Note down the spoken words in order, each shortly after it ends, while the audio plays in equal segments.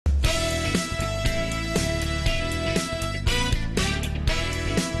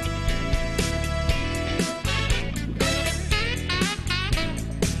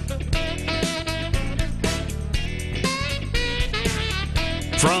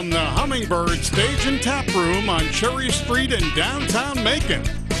From the Hummingbird Stage and Taproom on Cherry Street in downtown Macon,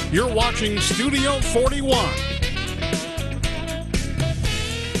 you're watching Studio 41.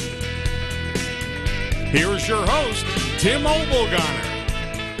 Here's your host, Tim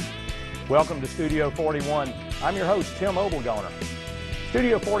Obelgoner. Welcome to Studio 41. I'm your host, Tim Obelgoner.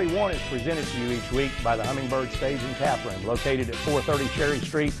 Studio 41 is presented to you each week by the Hummingbird Stage and Taproom, located at 430 Cherry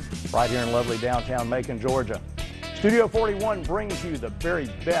Street, right here in lovely downtown Macon, Georgia. Studio 41 brings you the very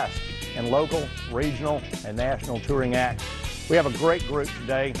best in local, regional, and national touring acts. We have a great group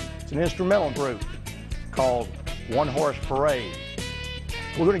today. It's an instrumental group called One Horse Parade.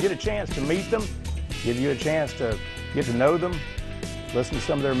 We're going to get a chance to meet them, give you a chance to get to know them, listen to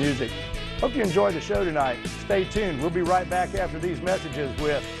some of their music. Hope you enjoy the show tonight. Stay tuned. We'll be right back after these messages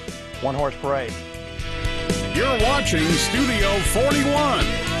with One Horse Parade. You're watching Studio 41,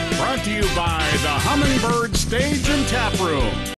 brought to you by the Hummingbird Stage and Taproom.